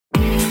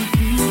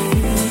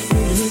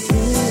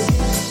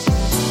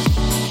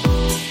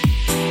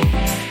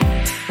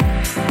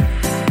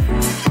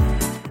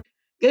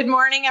Good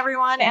morning,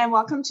 everyone, and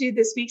welcome to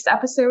this week's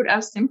episode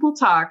of Simple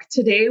Talk.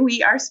 Today,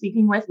 we are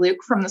speaking with Luke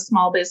from the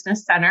Small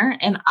Business Center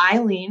and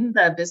Eileen,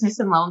 the Business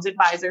and Loans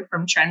Advisor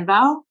from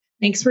Trendval.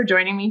 Thanks for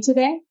joining me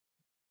today.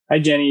 Hi,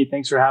 Jenny.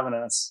 Thanks for having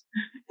us.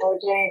 Hello,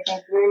 Jenny.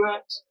 Thank you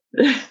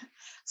very much.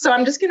 So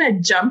I'm just going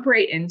to jump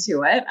right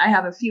into it. I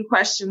have a few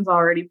questions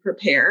already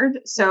prepared.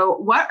 So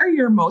what are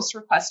your most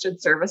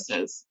requested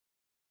services?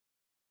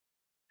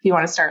 If you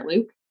want to start,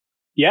 Luke.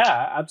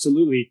 Yeah,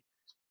 absolutely.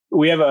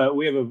 We have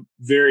a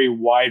very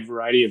wide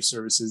variety of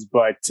services,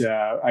 but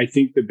I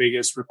think the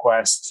biggest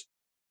request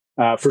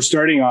for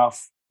starting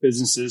off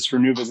businesses, for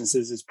new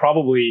businesses, is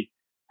probably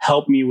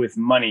help me with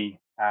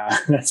money.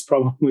 That's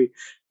probably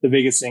the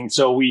biggest thing.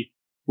 So we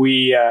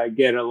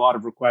get a lot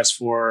of requests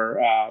for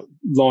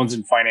loans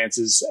and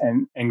finances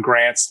and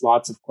grants.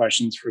 Lots of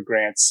questions for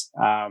grants,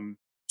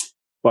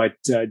 but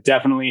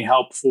definitely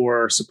help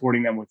for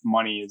supporting them with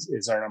money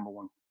is our number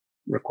one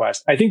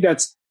request. I think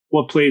that's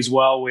what plays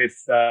well with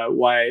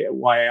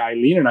why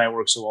Eileen and I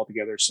work so well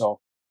together. So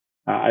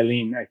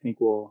Eileen, I think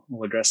we'll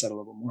address that a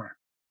little bit more.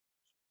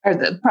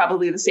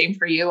 Probably the same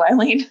for you,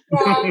 Eileen.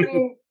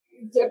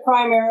 Yeah,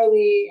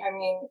 primarily,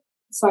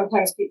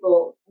 sometimes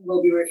people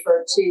will be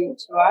referred to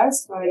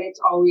us, but it's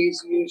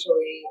always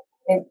usually,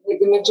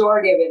 the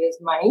majority of it is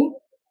money.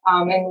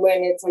 And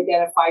when it's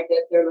identified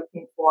that they're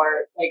looking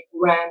for like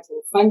grant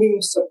and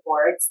funding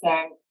supports,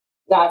 then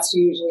that's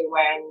usually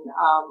when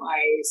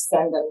I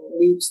send them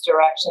Luke's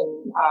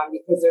direction,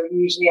 because they're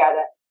usually at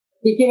a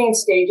beginning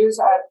stages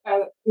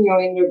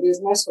in their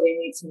business, so they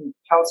need some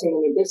counseling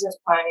in their business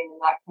planning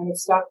and that kind of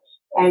stuff.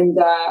 And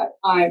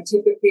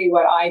typically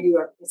what I do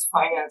is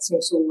financing,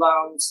 so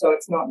loans, so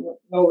it's no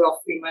real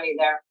free money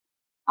there.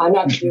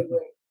 Not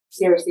really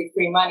seriously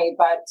free money,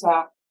 but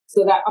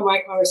so that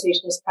my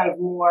conversation is kind of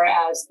more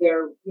as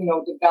they're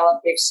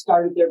developed, they've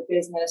started their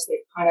business, they've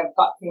kind of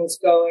got things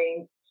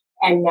going.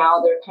 And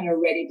now they're kind of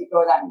ready to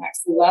go that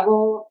next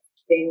level.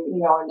 They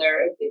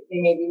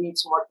maybe need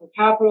some working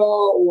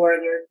capital, or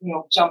they're,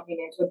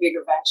 jumping into a bigger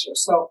venture.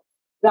 So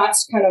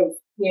that's kind of,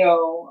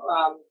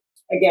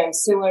 again,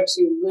 similar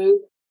to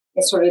Luke.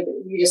 It's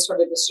we just sort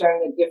of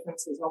discern the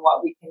differences in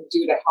what we can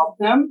do to help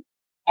them.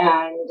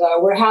 And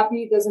we're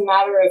happy. It doesn't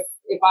matter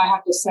if I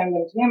have to send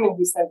them to him and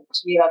he sends it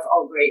to me, that's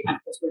all great,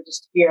 because we're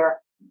just here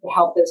to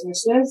help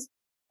businesses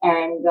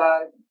and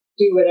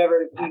do whatever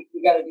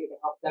we got to do to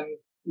help them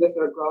with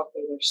their growth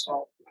and their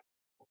start.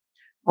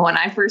 When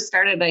I first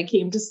started, I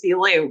came to see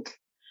Luke,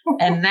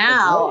 and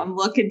now I'm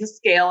looking to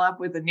scale up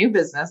with a new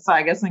business. So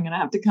I guess I'm going to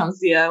have to come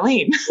see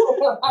Eileen.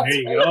 There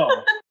you go.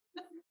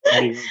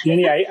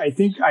 Jenny, I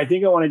think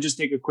I want to just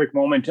take a quick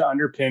moment to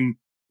underpin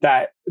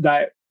that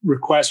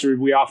request. Or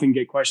we often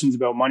get questions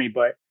about money,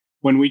 but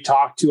when we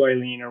talk to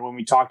Eileen, or when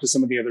we talk to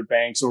some of the other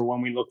banks, or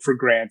when we look for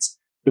grants,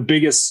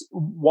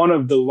 one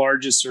of the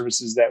largest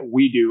services that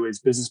we do is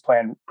business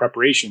plan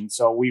preparation.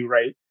 So we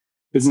write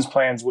business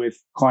plans with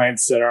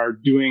clients that are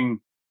doing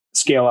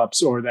scale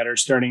ups or that are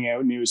starting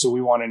out new. So we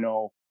want to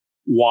know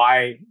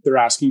why they're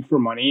asking for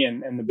money,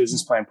 and the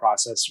business plan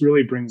process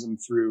really brings them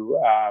through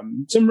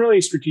some really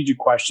strategic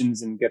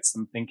questions and gets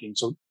them thinking.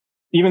 So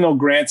even though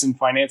grants and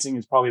financing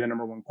is probably the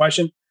number one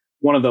question,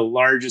 one of the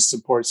largest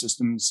support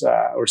systems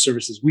or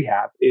services we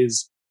have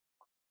is,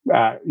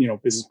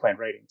 business plan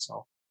writing.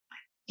 So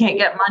can't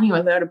get money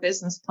without a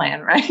business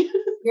plan, right?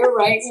 You're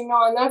right.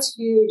 And that's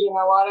huge. And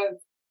a lot of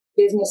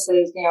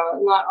businesses, not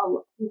a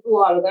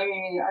lot of them.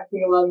 I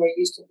think a lot of them are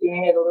used to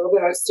doing it a little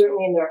bit, or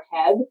certainly in their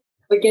head,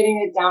 but getting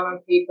it down on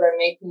paper and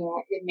making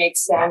it make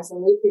sense.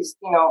 And Luke has,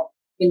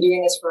 been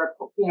doing this for,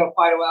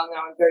 quite a while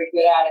now and very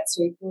good at it.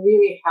 So he can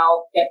really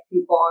help get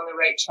people on the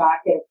right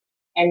track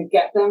and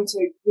get them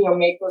to,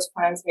 make those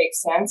plans make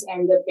sense.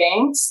 And the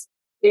banks,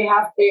 they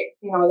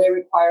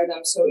require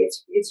them. So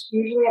it's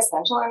hugely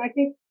essential. And I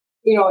think,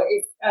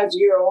 if as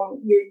you're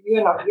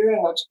an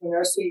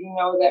entrepreneur, so you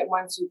know that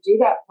once you do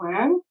that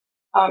plan,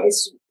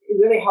 it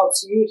really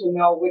helps you to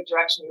know which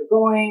direction you're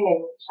going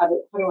and how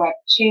do I have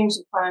to change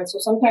the plan. So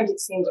sometimes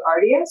it seems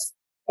arduous,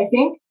 I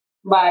think,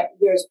 but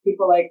there's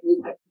people like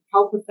you that can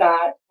help with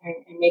that and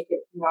make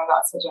it, not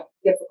such a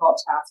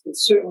difficult task.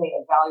 It's certainly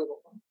a valuable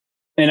one.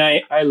 And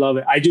I love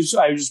it. I just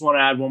want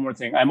to add one more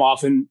thing. I'm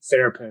often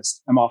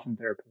therapist.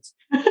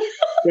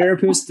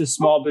 Therapist to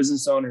small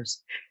business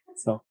owners.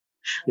 So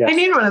yes. I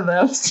need one of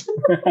those.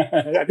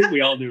 I think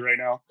we all do right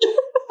now.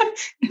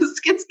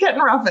 It's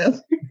getting rough.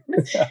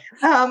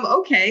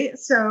 Okay,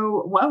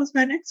 so what was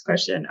my next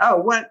question?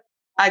 What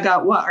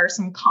are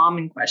some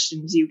common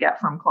questions you get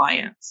from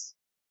clients?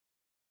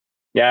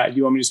 Yeah, do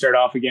you want me to start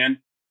off again?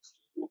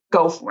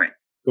 Go for it.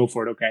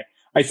 Okay.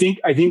 I think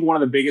one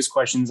of the biggest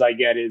questions I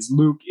get is,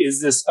 Luke,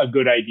 is this a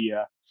good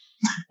idea?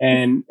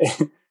 And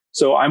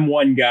so I'm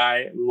one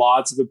guy,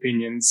 lots of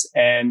opinions,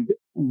 and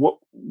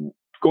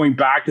going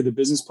back to the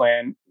business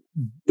plan,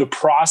 the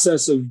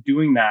process of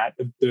doing that,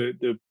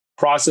 the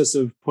process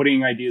of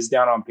putting ideas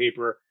down on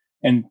paper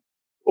and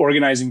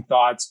organizing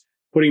thoughts,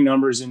 putting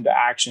numbers into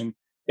action,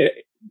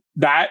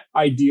 that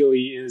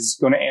ideally is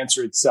going to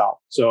answer itself.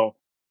 So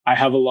I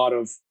have a lot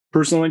of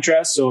personal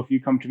interest. So if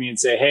you come to me and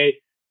say, hey,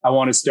 I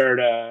want to start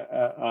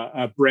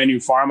a brand new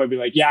farm, I'd be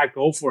like, yeah,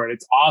 go for it.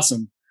 It's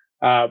awesome.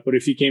 But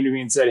if you came to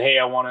me and said, hey,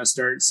 I want to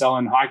start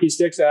selling hockey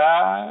sticks,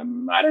 I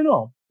don't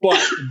know. But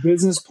the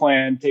business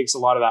plan takes a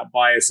lot of that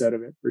bias out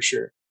of it for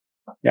sure.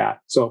 Yeah.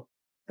 So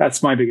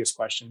that's my biggest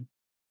question.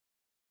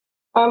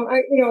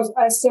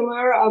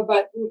 Similar,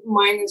 but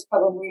mine is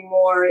probably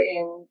more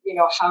in,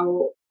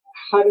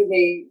 what do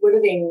they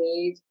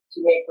need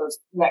to make those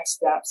next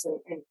steps?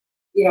 And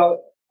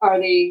are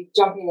they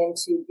jumping in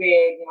too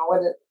big?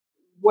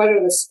 What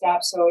are the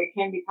steps? So it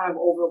can be kind of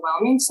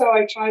overwhelming. So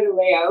I try to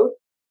lay out,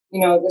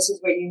 this is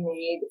what you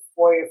need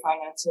for your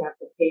financing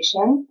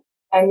application.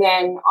 And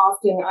then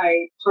often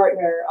I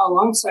partner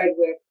alongside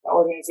with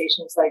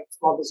organizations like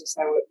Small Business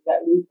Center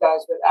that Luke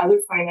does with other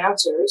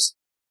financiers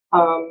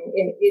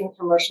in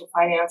commercial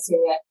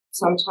financing that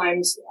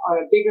sometimes on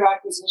a bigger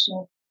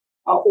acquisition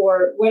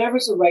or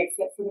whatever's the right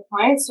fit for the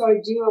client. So I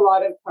do a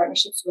lot of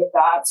partnerships with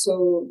that.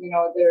 So,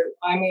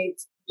 I may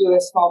do a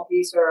small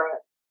piece or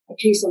a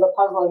piece of the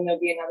puzzle and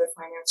there'll be another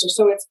financer.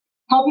 So it's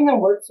helping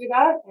them work through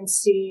that and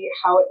see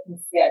how it can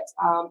fit.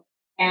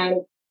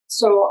 And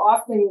so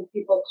often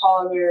people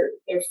call and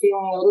they're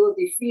feeling a little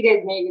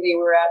defeated. Maybe they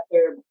were at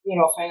their,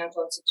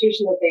 financial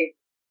institution that they,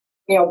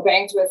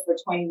 banked with for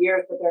 20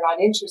 years, but they're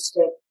not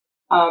interested.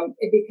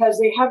 Because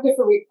they have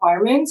different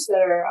requirements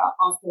that are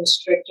often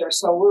stricter.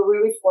 So we're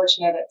really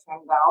fortunate at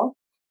Trendval.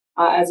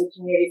 As a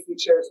community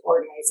futures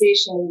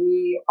organization,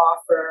 we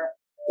offer,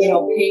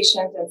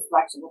 patient and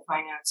flexible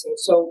financing.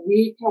 So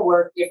we can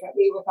work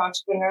differently with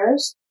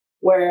entrepreneurs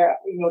where,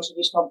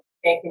 traditional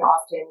banking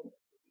often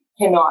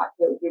cannot.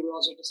 The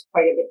rules are just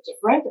quite a bit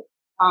different.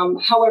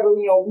 However,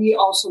 we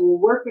also will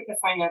work with the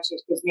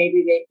financiers because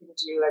maybe they can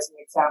do, as an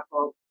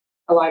example,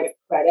 a line of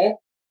credit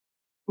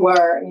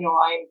where,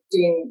 I'm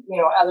doing,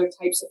 other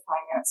types of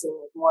financing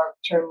with more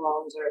term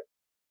loans or,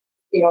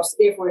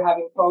 if we're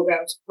having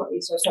programs,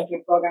 so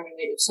something program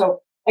related.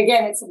 So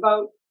again, it's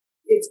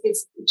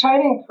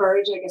trying to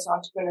encourage, I guess,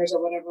 entrepreneurs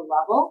at whatever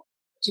level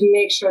to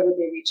make sure that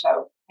they reach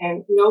out.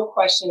 And no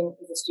question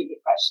is a stupid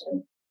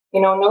question.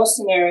 No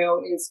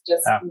scenario is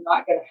just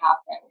not going to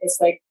happen. It's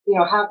like,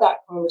 have that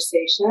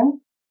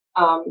conversation,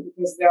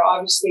 because they're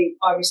obviously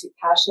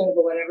passionate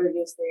about whatever it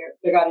is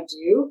they got to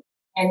do.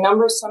 And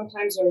numbers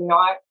sometimes are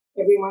not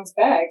everyone's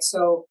bag.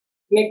 So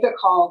make the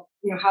call,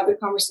 have the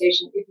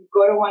conversation. If you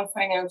go to one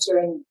financer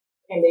and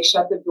they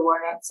shut the door,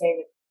 not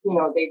saying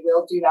that, they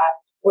will do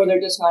that, or they're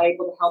just not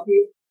able to help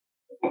you,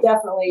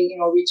 definitely,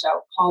 reach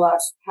out, call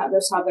us,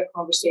 let's have that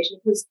conversation.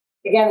 Because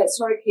again, it's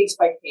sort of case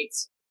by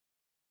case.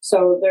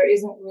 So there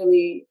isn't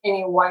really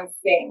any one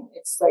thing.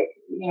 It's like,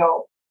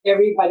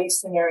 everybody's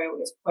scenario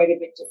is quite a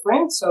bit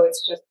different. So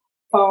it's just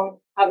phone,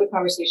 have the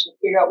conversation,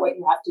 figure out what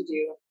you have to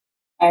do.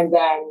 And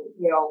then,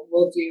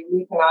 we'll do,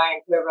 Luke and I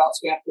and whoever else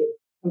we have to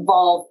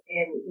involve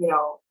in,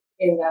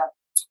 in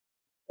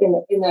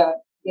the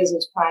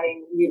business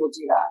planning, we will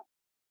do that.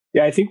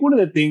 Yeah, I think one of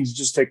the things,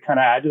 just to kind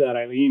of add to that,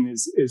 Eileen,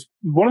 is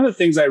one of the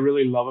things I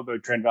really love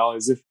about Trendval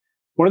is if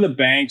one of the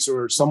banks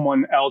or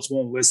someone else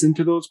won't listen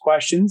to those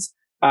questions,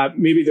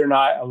 maybe they're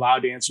not allowed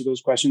to answer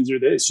those questions or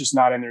it's just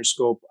not in their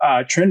scope.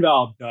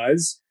 Trendval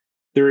does.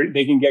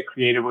 They can get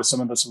creative with some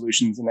of the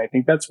solutions. And I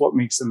think that's what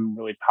makes them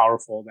really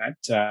powerful,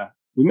 that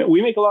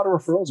we make a lot of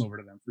referrals over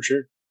to them for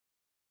sure.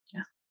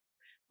 Yeah.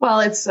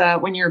 Well, it's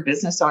when you're a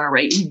business owner,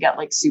 right? You can get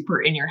like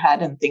super in your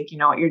head and think you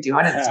know what you're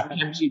doing. And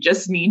sometimes you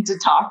just need to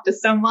talk to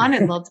someone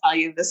and they'll tell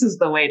you this is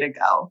the way to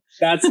go.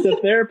 That's the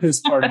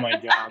therapist part of my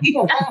job.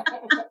 Yeah.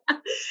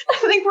 I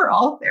think we're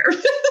all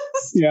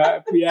therapists.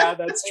 Yeah,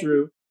 that's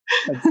true.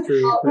 That's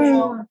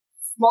true.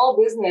 Small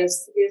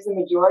business is the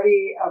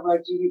majority of our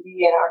GDP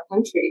in our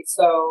country.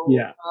 So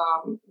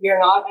you're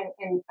not,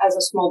 and as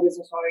a small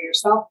business owner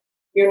yourself,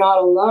 you're not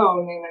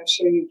alone. And I'm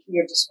sure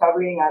you're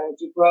discovering that as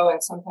you grow.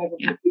 And sometimes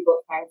people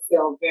can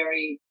feel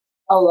very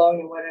alone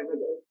in whatever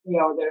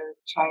they're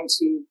trying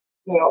to,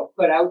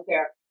 put out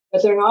there.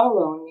 But they're not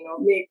alone.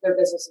 Their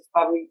business is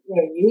probably,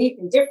 unique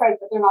and different,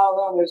 but they're not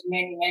alone. There's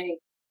many, many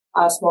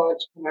small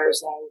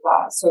entrepreneurs.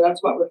 And so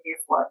that's what we're here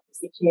for, is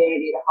the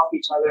community to help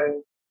each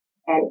other.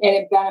 And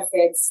it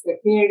benefits the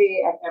community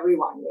and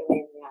everyone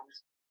really in the end.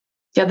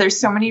 Yeah, there's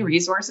so many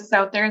resources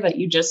out there that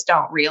you just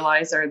don't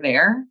realize are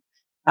there.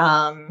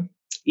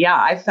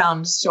 I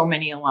found so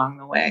many along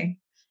the way.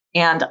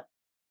 And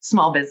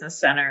Small Business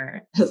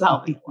Center has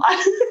helped me a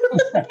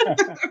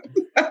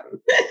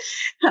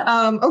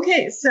lot.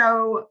 Okay,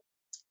 so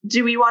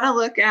do you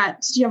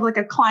have like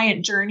a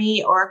client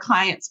journey or a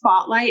client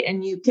spotlight?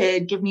 And you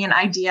could give me an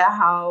idea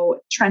how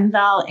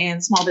Trendval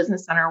and Small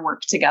Business Center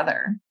work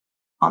together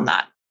on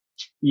that.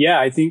 Yeah,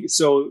 I think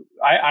so.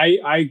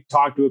 I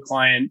talked to a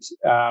client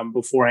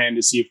beforehand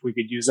to see if we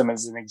could use them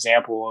as an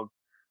example of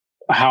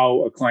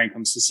how a client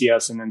comes to see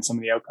us and then some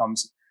of the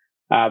outcomes.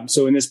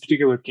 So in this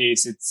particular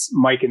case, it's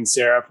Mike and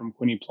Sarah from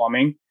Quinny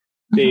Plumbing.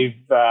 They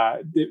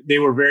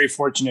were very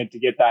fortunate to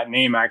get that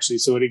name actually.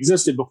 So it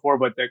existed before,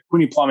 but the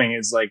Quinny Plumbing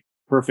is like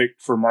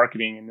perfect for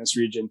marketing in this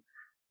region.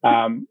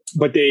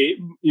 But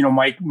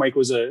Mike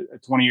was a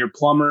 20-year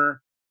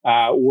plumber.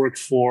 worked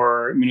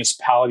for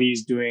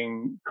municipalities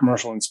doing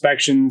commercial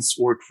inspections,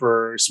 worked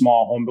for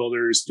small home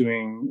builders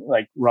doing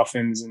like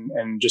rough-ins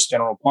and just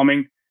general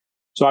plumbing.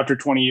 So after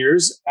 20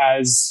 years,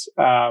 as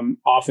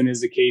often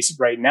is the case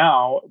right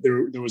now,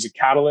 there was a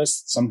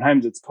catalyst.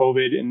 Sometimes it's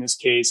COVID. In this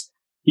case,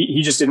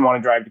 he just didn't want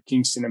to drive to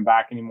Kingston and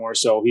back anymore.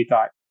 So he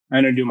thought,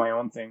 I'm going to do my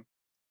own thing.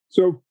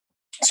 So,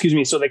 excuse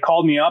me. So they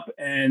called me up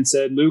and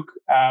said, Luke,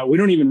 we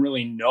don't even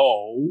really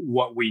know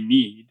what we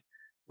need,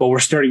 but we're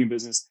starting a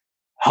business.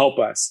 Help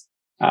us.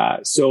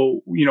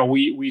 So,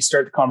 we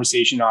start the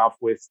conversation off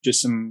with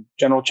just some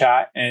general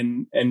chat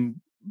and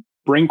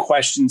bring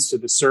questions to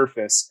the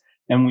surface.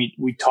 And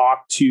we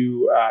talk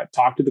to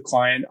the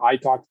client. I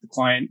talk to the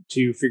client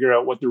to figure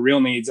out what the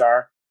real needs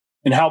are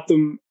and help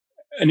them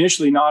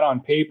initially, not on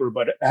paper,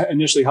 but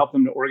initially help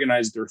them to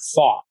organize their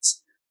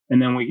thoughts.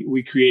 And then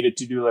we create a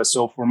to-do list.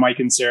 So for Mike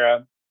and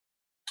Sarah,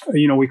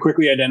 we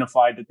quickly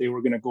identified that they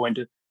were going to go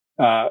into,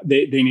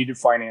 they needed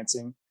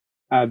financing.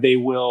 They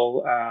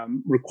will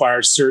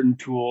require certain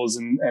tools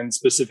and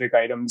specific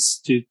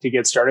items to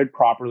get started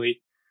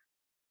properly.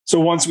 So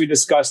once we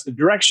discussed the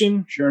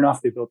direction, sure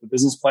enough, they built the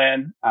business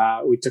plan.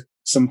 We took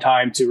some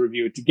time to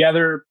review it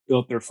together,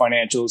 built their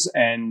financials,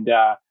 and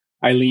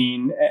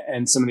Eileen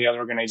and some of the other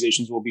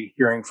organizations will be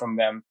hearing from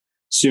them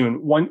soon.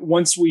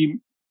 Once we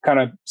kind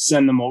of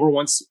send them over,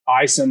 once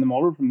I send them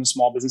over from the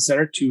Small Business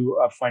Center to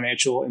a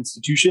financial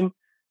institution,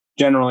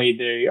 generally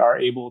they are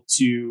able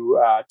to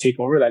take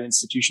over. That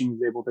institution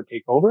is able to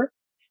take over.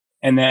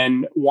 And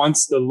then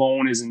once the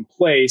loan is in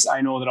place,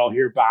 I know that I'll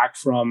hear back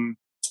from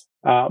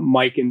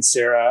Mike and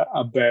Sarah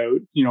about,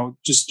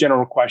 just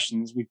general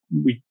questions.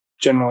 We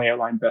generally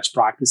outline best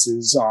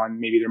practices on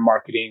maybe their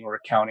marketing or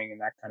accounting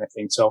and that kind of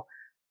thing. So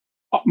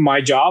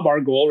my job, our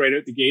goal right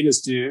out the gate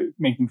is to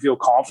make them feel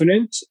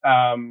confident,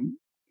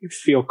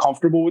 feel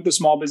comfortable with the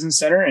Small Business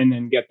Center, and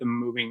then get them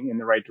moving in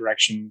the right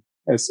direction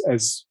as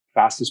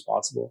fast as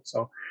possible.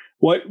 So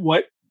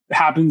what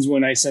happens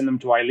when I send them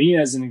to Eileen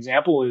as an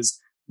example is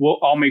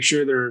I'll make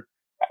sure they're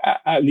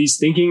at least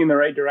thinking in the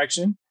right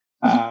direction.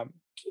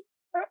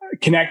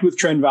 Connect with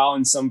Trendval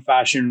in some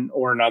fashion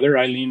or another.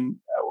 Eileen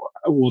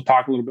will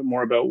talk a little bit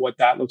more about what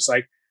that looks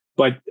like.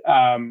 But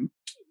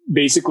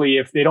basically,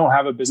 if they don't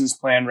have a business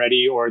plan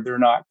ready or they're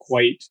not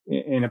quite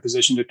in a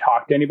position to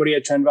talk to anybody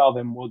at Trendval,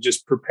 then we'll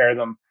just prepare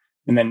them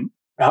and then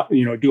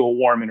do a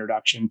warm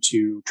introduction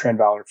to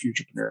Trendval or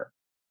Futurepreneur.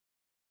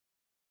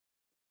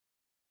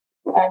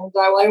 And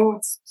I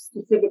won't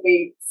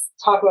specifically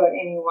talk about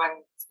any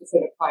one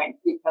specific client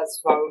because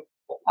from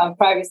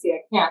privacy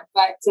I can't.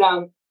 But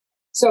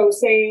so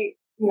say,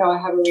 I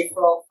have a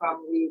referral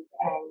from Luke,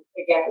 and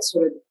again, it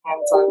sort of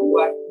depends on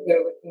what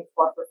they're looking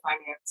for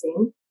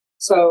financing.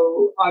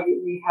 So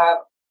obviously we have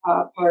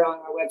a part on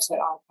our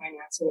website on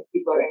financing. If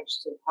people are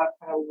interested, have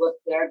kind of look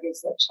there,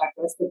 gives a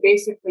checklist. But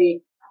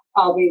basically,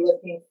 I'll be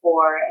looking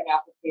for an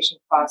application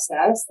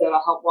process that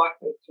I'll help walk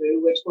them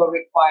through, which will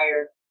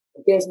require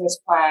a business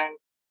plan.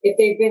 If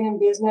they've been in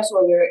business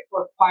or they're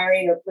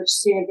acquiring or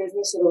purchasing a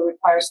business, it will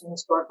require some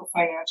historical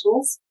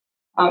financials.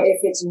 If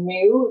it's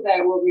new,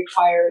 that will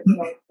require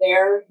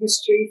their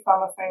history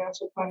from a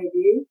financial point of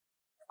view.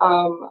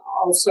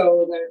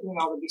 Also,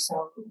 there'll be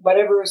some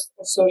whatever is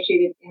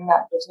associated in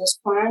that business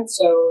plan.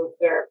 So if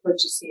they're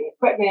purchasing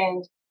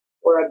equipment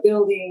or a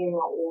building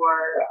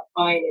or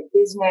buying a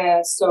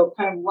business, so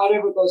kind of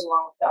whatever goes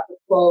along with that, the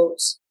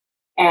quotes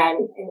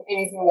and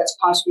anything that's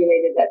cost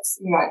related, that's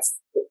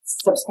it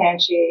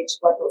substantiates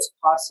what those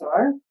costs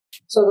are.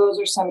 So those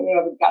are some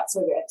the guts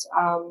of it.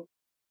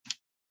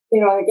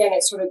 Again,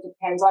 it sort of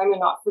depends. I'm a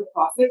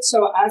not-for-profit.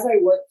 So as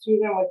I work through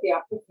them with the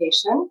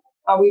application,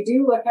 we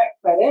do look at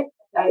credit.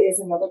 That is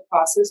another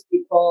process.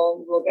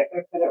 People will get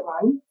their credit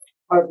run,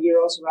 our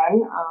bureaus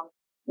run.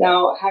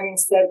 Now, having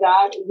said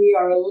that, we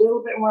are a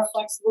little bit more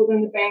flexible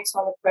than the banks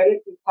on the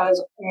credit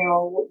because,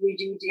 we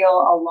do deal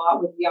a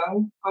lot with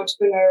young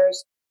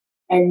entrepreneurs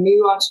and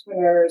new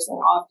entrepreneurs. And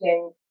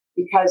often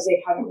because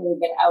they haven't really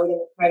been out in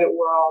the credit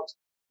world,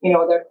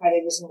 their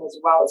credit isn't as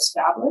well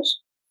established.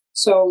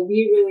 So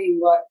we really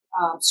look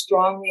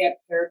strongly at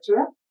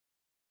character,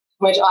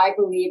 which I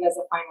believe as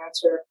a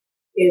financer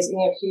is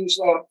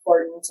hugely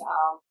important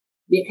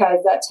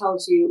because that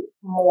tells you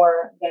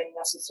more than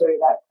necessarily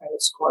that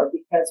credit score,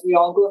 because we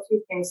all go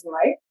through things in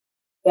life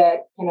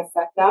that can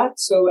affect that.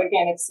 So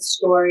again, it's the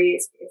story,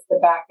 it's the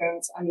background,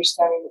 it's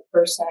understanding the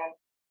person,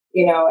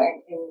 and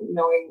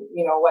knowing,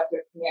 what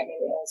their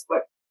commitment is,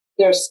 what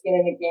their skin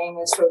in the game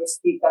is, so to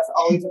speak. That's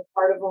always a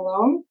part of a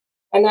loan.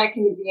 And that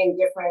can be in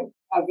different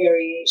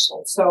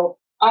variations. So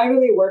I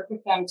really work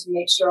with them to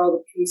make sure all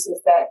the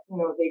pieces that,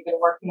 they've been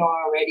working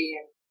on already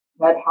and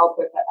that help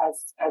with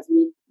as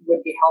we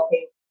would be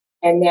helping.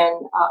 And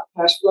then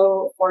cash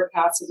flow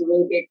forecast is a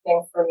really big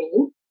thing for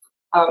me.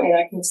 And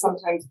I can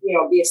sometimes,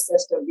 be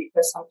assistive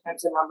because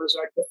sometimes the numbers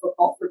are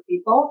difficult for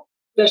people,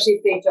 especially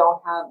if they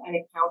don't have an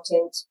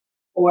accountant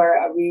or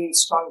a really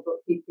strong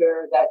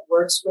bookkeeper that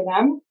works for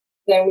them.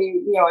 Then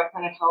I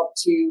kind of help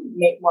to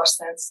make more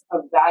sense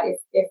of that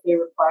if they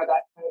require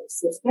that kind of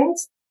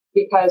assistance.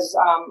 because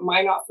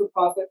my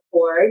not-for-profit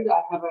board,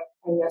 I have an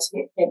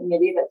investment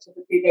committee that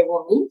typically they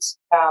will meet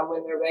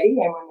when they're ready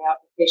and when the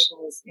application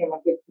is in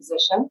a good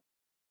position.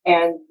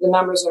 And the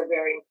numbers are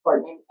very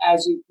important. And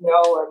as you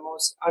know, or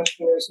most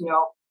entrepreneurs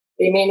know,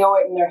 they may know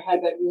it in their head,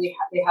 but really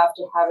they have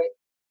to have it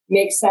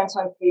make sense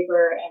on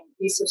paper and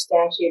be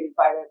substantiated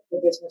by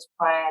the business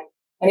plan.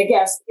 And I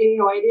guess, it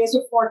is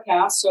a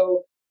forecast.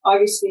 So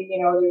obviously,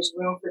 there's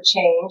room for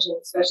change,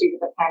 and especially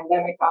with the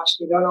pandemic, gosh,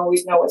 we don't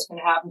always know what's going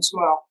to happen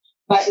tomorrow.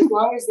 But as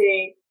long as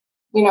they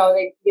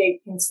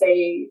can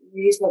say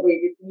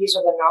reasonably that these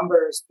are the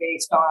numbers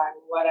based on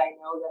what I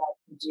know that I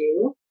can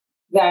do,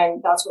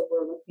 then that's what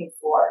we're looking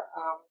for.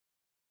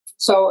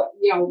 So,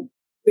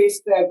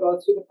 basically I go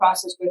through the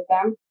process with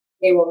them.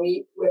 They will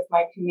meet with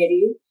my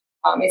committee.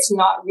 It's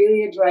not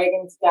really a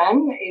dragon's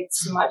den.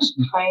 It's much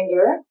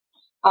kinder.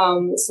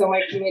 So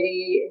my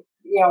committee,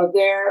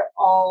 they're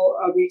all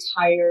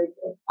retired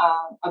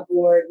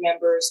board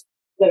members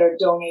that are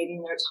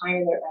donating their time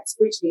and their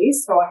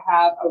expertise. So I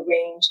have a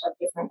range of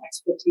different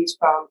expertise,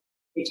 from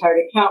retired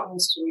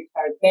accountants to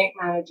retired bank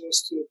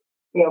managers to,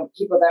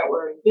 people that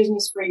were in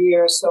business for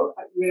years. So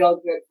a real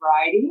good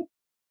variety.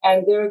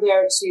 And they're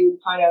there to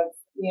kind of,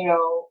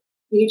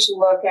 each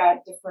look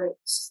at different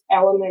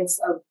elements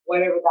of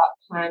whatever that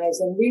plan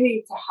is, and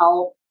really to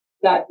help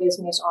that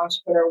business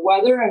entrepreneur,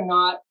 whether or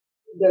not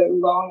the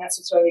loan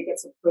necessarily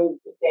gets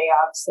approved the day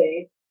of,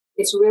 say.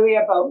 It's really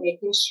about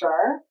making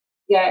sure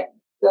that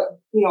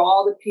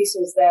all the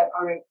pieces that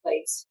are in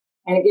place,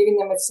 and giving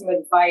them some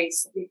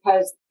advice,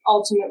 because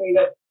ultimately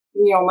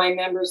my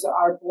members of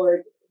our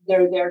board,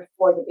 they're there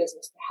for the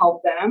business to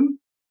help them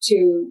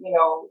to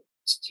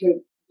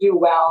do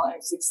well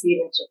and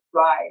succeed and to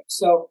thrive.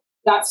 So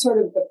that's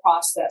sort of the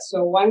process.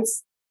 So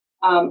once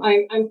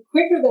I'm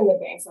quicker than the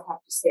banks, I have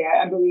to say.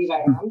 I believe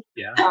I am.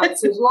 Yeah.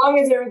 So as long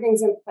as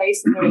everything's in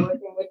place and they're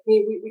working with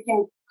me, we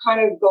can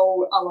kind of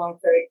go along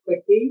very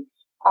quickly,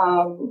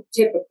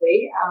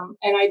 typically.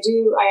 And I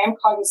am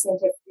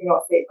cognizant of,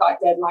 if they've got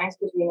deadlines,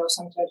 because we know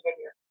sometimes when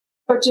you're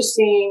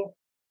purchasing,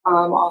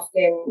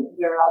 often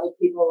there are other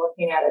people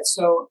looking at it.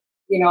 So,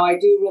 I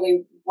do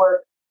really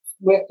work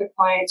with the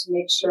client to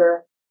make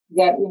sure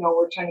that,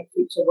 we're trying to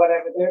keep to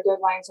whatever their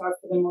deadlines are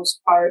for the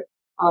most part,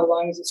 as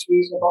long as it's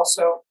reasonable.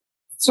 So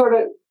sort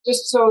of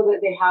just so that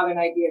they have an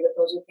idea that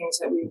those are things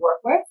that we work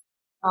with.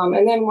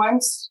 And then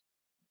once,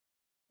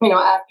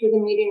 after the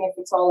meeting, if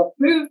it's all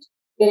approved,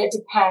 then it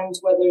depends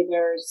whether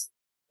there's,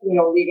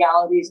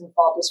 legalities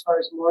involved as far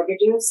as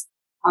mortgages.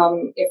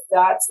 If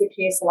that's the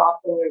case, then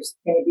often there's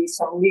going to be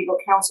some legal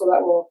counsel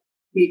that will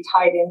be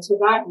tied into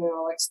that, and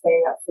I'll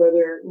explain that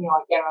further,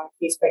 again, on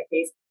a case by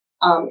case.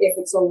 If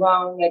it's a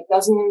loan that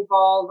doesn't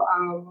involve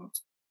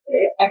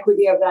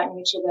equity of that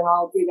nature, then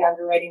I'll do the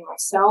underwriting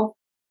myself.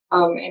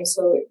 And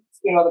so,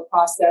 the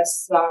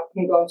process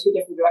can go in two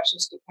different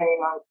directions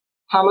depending on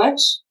how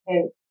much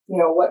and,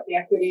 what the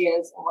equity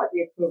is and what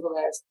the approval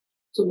is.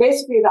 So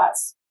basically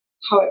that's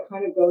how it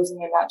kind of goes in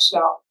a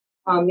nutshell.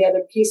 The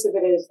other piece of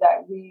it is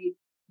that we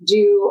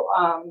do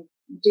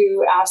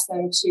ask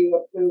them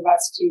to approve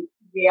us to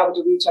be able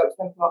to reach out to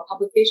them from a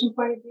publication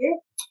point of view,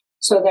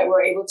 so that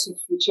we're able to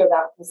feature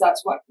them, because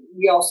that's what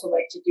we also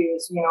like to do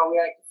is, we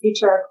like to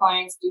feature our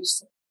clients, do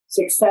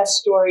success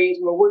stories.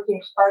 We're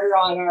working harder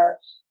on our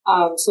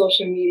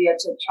social media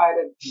to try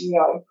to,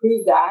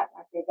 improve that.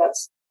 I think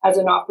that's, as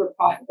a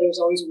not-for-profit, there's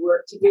always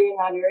work to do in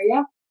that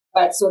area.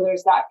 But so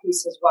there's that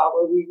piece as well,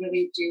 where we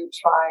really do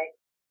try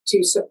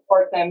to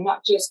support them,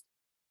 not just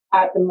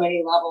at the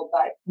money level,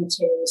 but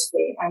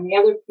continuously. And the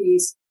other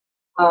piece,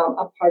 a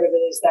part of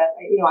it is that,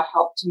 I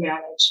help to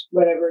manage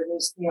whatever it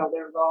is,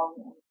 their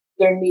loan,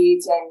 their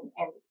needs.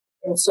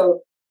 And so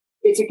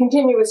it's a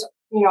continuous,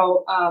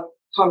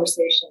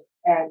 conversation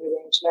and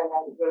arrangement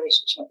and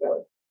relationship,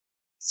 really.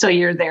 So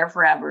you're there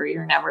forever.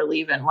 You're never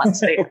leaving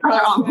once they are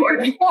on board.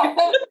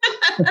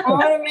 I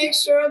want to make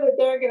sure that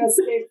they're going to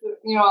stay,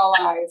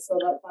 alive. So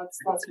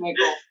that's my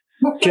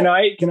goal. Can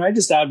I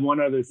just add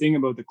one other thing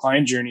about the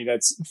client journey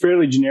that's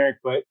fairly generic,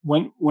 but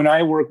when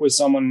I work with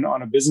someone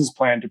on a business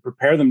plan to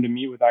prepare them to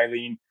meet with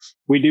Eileen,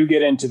 we do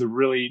get into the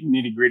really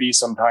nitty gritty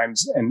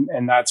sometimes.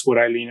 And that's what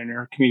Eileen and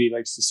her committee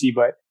likes to see.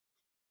 But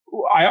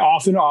I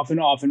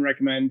often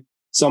recommend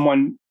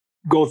someone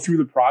go through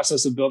the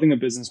process of building a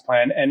business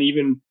plan. And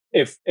even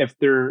if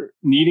they're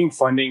needing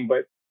funding,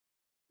 but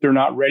they're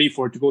not ready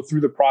for it, to go through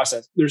the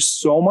process. There's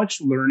so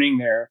much learning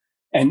there,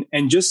 and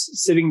just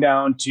sitting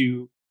down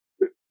to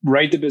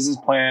write the business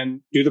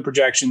plan, do the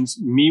projections,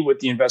 meet with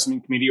the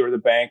investment committee or the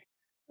bank,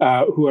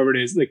 whoever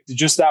it is. Like,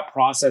 just that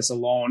process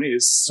alone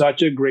is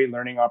such a great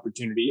learning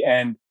opportunity.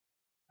 And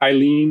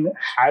Eileen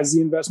has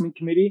the investment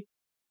committee.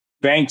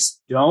 Banks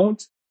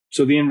don't.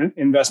 So the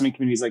investment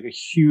committee is like a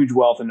huge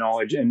wealth of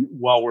knowledge and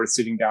well worth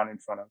sitting down in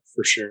front of,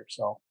 for sure.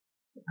 So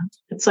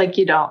it's like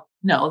you don't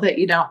know that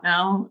you don't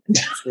know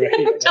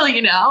until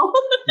you know.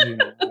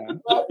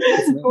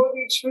 That's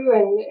totally true.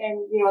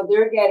 And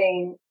they're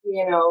getting,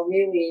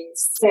 really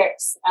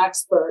 6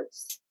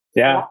 experts.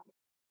 Yeah,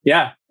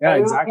 they're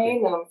exactly. not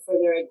paying them for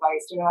their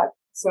advice. They're not.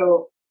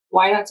 So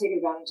why not take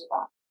advantage of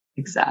that?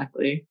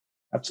 Exactly.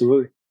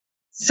 Absolutely.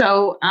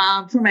 So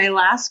for my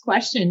last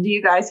question, do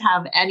you guys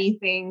have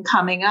anything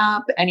coming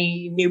up,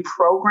 any new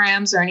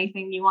programs or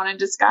anything you want to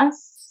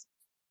discuss?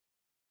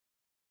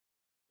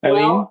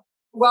 Eileen?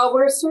 Well,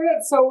 we're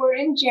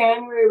in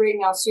January right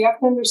now. So you have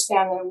to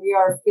understand that we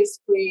are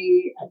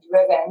fiscally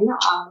driven,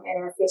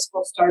 and our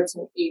fiscal starts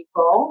in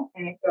April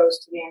and it goes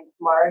to the end of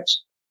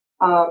March.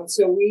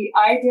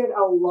 I did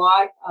a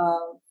lot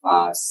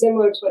of,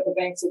 similar to what the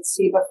banks at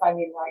SEBA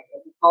funding, like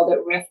we called it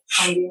RIF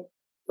funding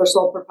for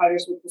sole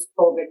proprietors, which was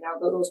COVID. Now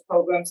those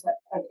programs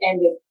have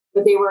ended,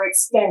 but they were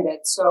extended.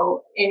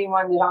 So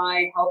anyone that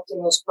I helped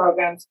in those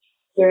programs,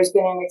 there's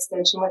been an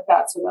extension with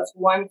that. So that's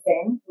one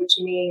thing, which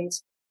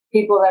means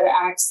people that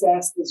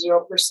access the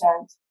 0%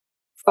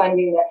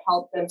 funding that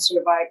helped them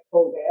survive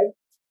COVID.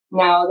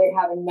 Now they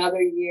have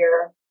another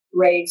year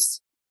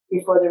grace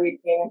before the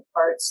repayment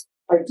parts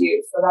are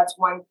due. So that's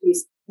one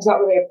piece. It's not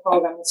really a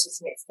program. It's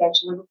just an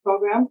extension of a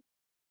program.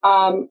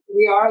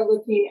 We are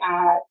looking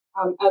at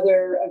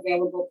other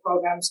available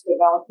programs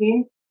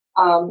developing.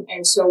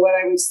 And so what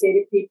I would say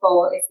to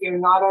people, if you're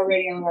not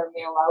already on our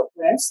mail out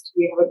list,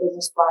 we have a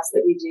business blast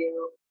that we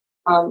do.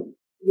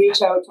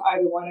 Reach out to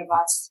either one of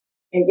us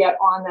and get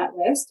on that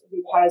list,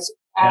 because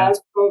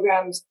as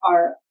programs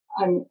are,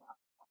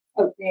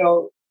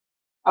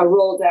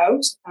 rolled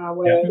out,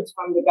 whether it's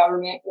from the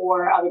government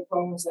or other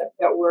programs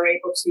that we're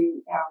able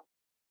to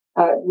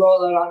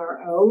roll out on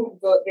our own,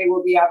 they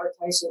will be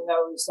advertised in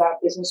those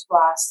business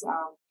blasts.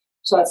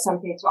 So that's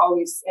something to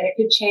always, and it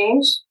could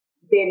change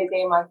day to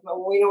day, month. But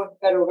we know with the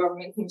federal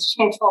government, things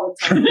change all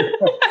the time.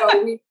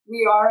 So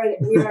we are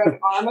an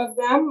arm of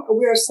them.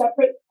 We are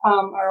separate,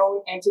 our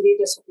own entity,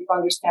 just so people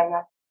understand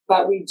that.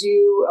 But we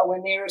do,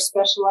 when they are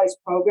specialized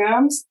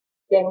programs,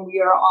 then we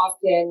are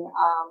often,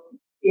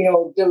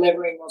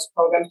 delivering those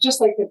programs,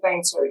 just like the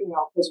banks are,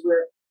 because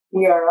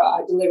we are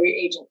a delivery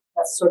agent.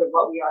 That's sort of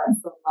what we are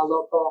from a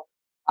local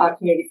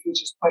community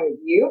futures point of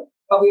view.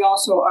 But we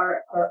also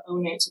are our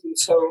own entity.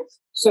 So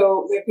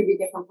there could be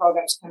different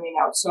programs coming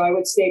out. So I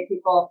would say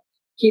people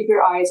keep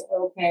your eyes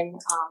open,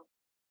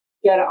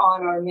 get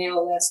on our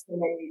mail list,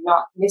 and then you're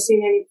not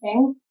missing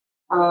anything.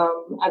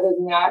 Other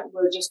than that,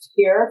 we're just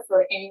here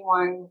for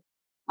anyone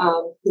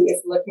who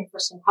is looking for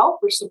some help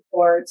or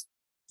support,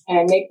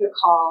 and make the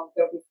call.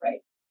 Don't be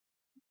afraid.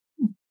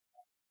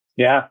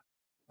 Yeah.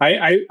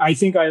 I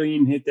think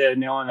Eileen hit the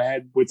nail on the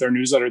head with our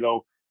newsletter,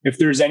 though. If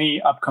there's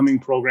any upcoming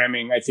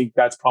programming, I think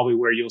that's probably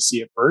where you'll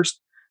see it first.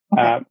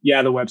 Okay.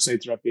 The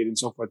websites are updated and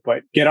so forth,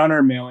 but get on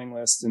our mailing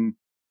list and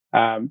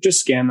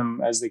just scan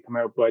them as they come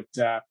out. But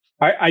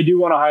I do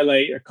want to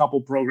highlight a couple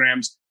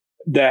programs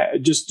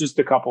that just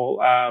a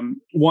couple.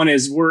 One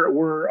is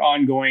we're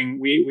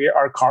ongoing.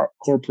 Our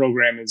core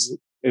program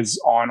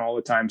is on all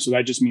the time. So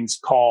that just means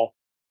call.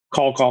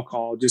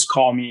 Just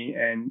call me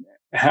and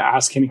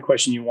ask any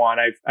question you want.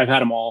 I've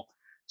had them all.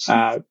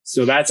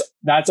 So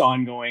that's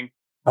ongoing.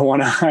 I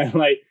want to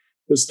highlight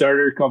the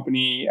starter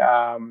company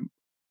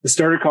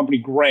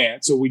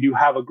grant. So we do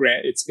have a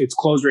grant. It's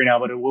closed right now,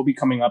 but it will be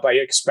coming up. I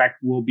expect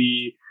we'll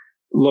be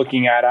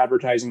looking at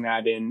advertising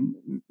that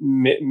in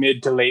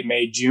mid to late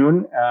May,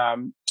 June.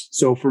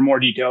 So for more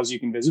details, you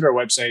can visit our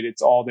website.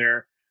 It's all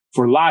there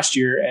for last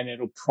year, and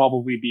it'll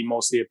probably be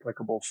mostly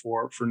applicable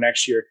for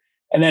next year.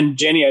 And then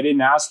Jenny, I didn't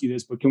ask you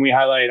this, but can we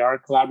highlight our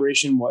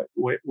collaboration? What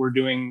we're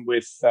doing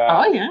with?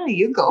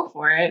 You go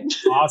for it.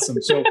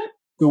 Awesome. So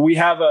we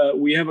have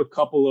a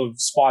couple of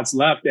spots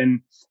left,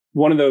 and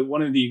one of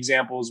the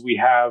examples we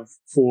have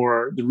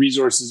for the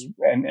resources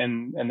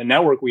and the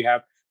network we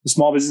have, the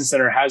Small Business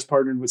Center has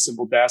partnered with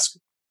Simple Desk.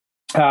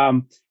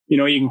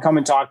 You can come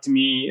and talk to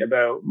me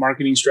about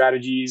marketing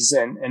strategies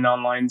and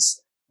online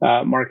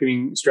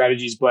marketing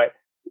strategies, but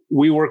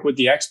we work with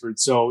the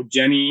experts. So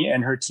Jenny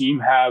and her team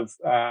have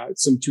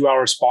some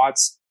 2-hour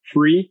spots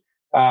free,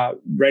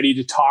 ready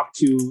to talk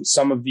to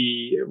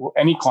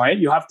any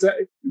client. You have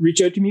to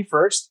reach out to me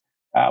first.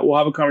 We'll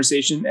have a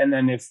conversation, and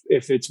then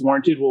if it's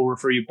warranted, we'll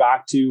refer you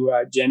back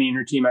to Jenny and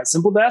her team at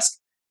Simple Desk,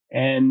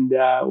 and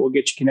we'll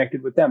get you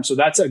connected with them. So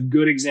that's a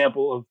good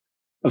example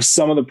of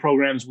some of the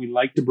programs we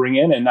like to bring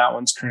in, and that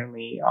one's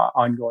currently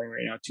ongoing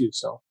right now too.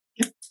 So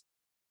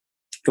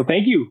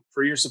thank you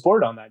for your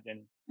support on that,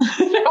 Jenny.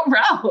 No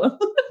problem.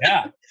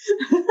 Yeah.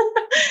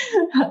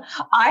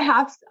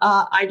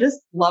 I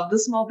just love the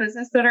Small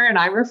Business Center, and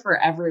I refer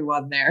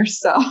everyone there.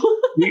 So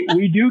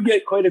we do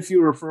get quite a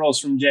few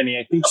referrals from Jenny.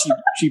 I think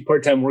she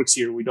part-time works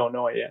here. We don't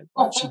know it yet,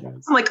 but she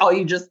does. I'm like,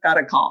 you just got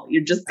to call.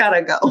 You just got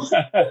to go.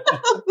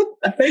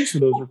 Thanks for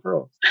those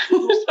referrals.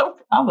 No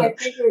problem. I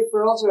think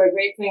referrals are a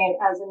great thing.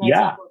 And as an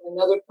example of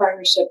another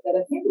partnership that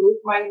I think Luke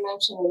might have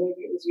mentioned, or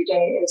maybe it was you,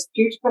 Jenny, is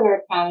Futurepreneur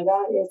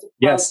Canada is a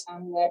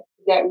program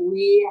that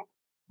we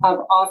have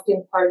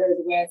often partnered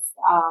with,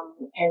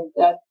 and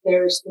that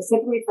they're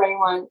specifically for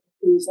anyone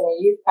who's in a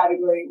youth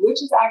category,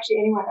 which is actually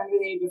anyone under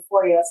the age of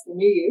 40. That's the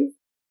new youth.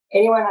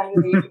 Anyone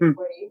under the age of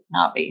 40.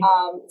 Not me.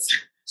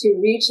 To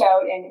reach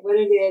out, and what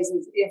it is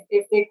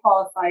if they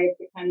qualify, if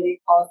the candidate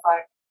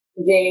qualify,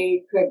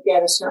 they could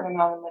get a certain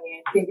amount of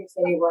money. I think it's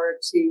anywhere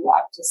to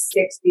up to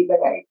 60, but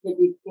it could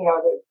be,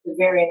 the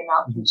varying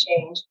amount can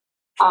change,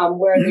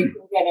 where they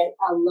can get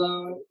a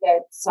loan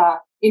that's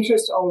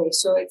interest only.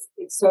 So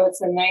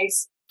it's a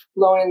nice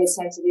loan in the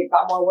sense that they've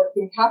got more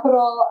working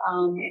capital.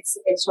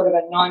 It's sort of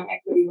a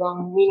non-equity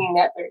loan, meaning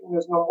that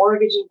there's no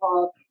mortgage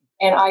involved.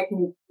 And I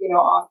can,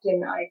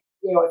 often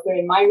if they're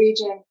in my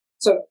region,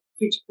 so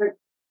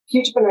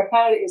Futurepreneur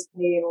Canada is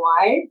Canadian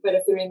wide, but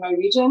if they're in my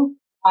region,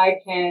 I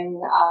can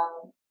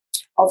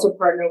also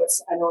partner with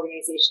an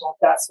organization like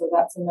that. So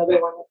that's another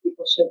one that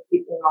people should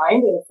keep in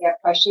mind. And if they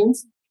have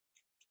questions,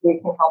 we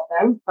can help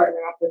them partner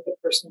up with the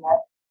person that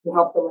can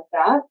help them with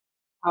that.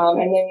 And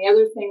then the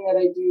other thing that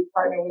I do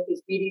partner with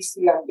is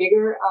BDC on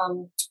bigger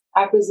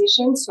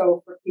acquisitions.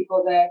 So for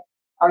people that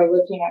are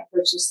looking at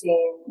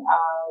purchasing,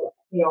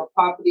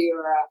 property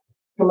or a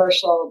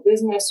commercial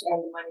business,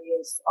 and the money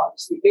is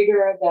obviously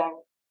bigger, then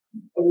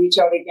reach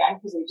out again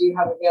because we do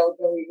have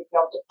availability to be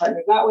able to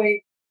partner that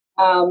way.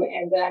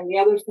 And then the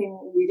other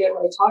thing we didn't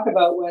really talk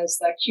about was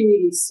the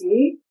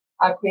QEDC,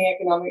 Clean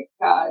Economic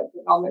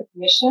Development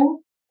Commission,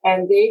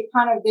 and they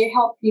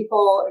help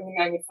people in the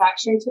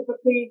manufacturing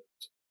typically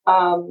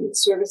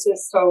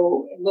services.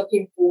 So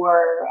looking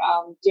for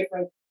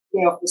different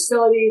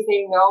facilities,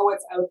 they know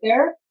what's out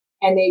there,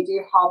 and they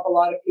do help a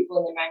lot of people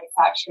in the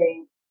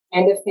manufacturing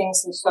end of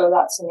things. And so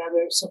that's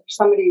another. So for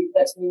somebody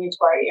that's moving to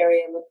our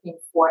area looking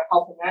for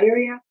help in that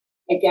area,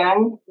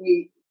 again,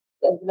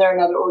 they're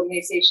another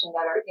organization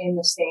that are in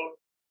the same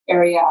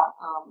area,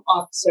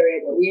 office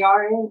area that we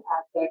are in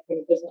at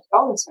the Business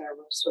Development Center.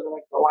 We're sort of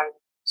like the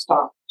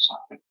one-stop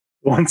shop.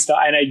 One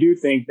stop, and I do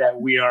think that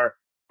we are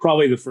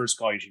probably the first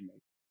call you should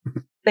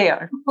make. They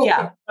are,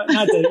 yeah.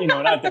 Not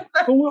that,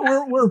 but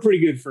we're a pretty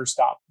good first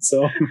stop.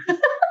 So.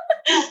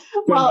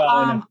 Well,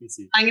 I'm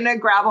going to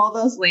grab all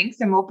those links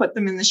and we'll put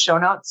them in the show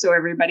notes so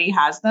everybody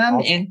has them.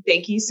 Awesome. And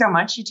thank you so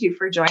much, you two,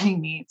 for joining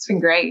me. It's been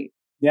great.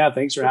 Yeah,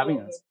 thanks for having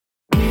us.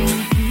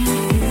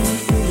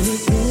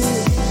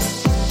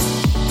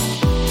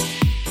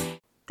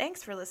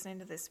 Thanks for listening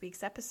to this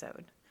week's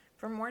episode.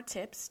 For more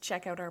tips,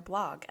 check out our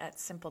blog at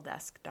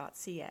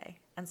simpledesk.ca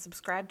and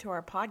subscribe to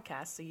our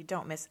podcast so you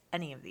don't miss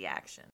any of the action.